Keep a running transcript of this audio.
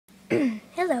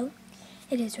Hello,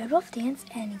 it is Red Wolf Dance,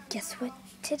 and guess what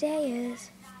today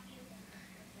is?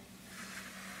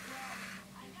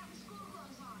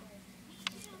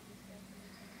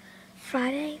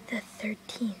 Friday the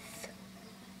 13th.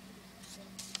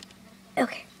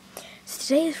 Okay, so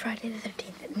today is Friday the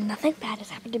 13th, and nothing bad has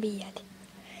happened to me yet.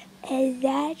 And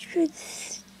that should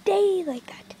stay like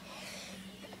that.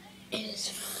 It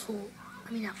is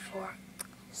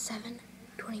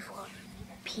 7:24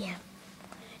 p.m.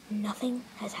 Nothing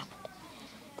has happened.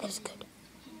 That is good.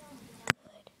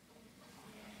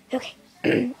 Okay,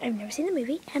 I've never seen the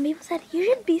movie, and people said you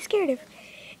shouldn't be scared if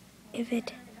you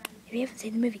haven't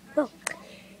seen the movie. Well,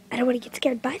 I don't want to get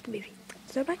scared by the movie,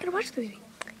 so I'm not going to watch the movie.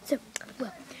 So,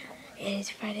 well, it is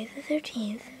Friday the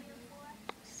 13th.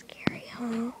 Scary,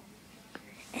 huh?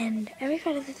 And every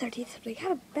Friday the 13th, something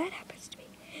kind of bad happens to me.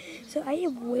 So I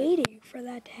am waiting for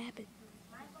that to happen.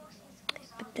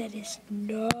 But that is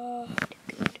not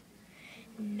good.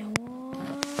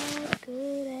 Not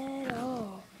good at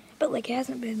all. But, like, it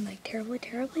hasn't been, like, terribly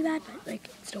bad, but, like,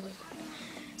 it's still been bad.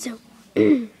 So,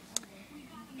 this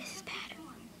is bad.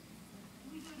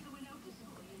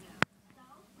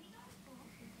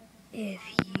 If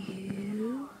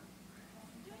you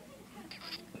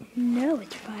know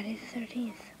it's Friday the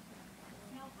 13th,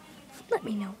 let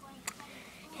me know.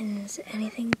 And has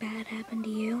anything bad happened to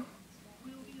you?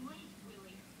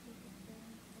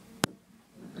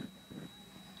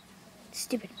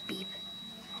 Stupid beep.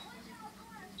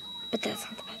 But that's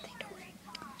not the bad thing, don't worry.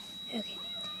 Okay,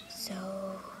 so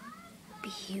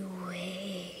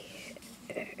beware.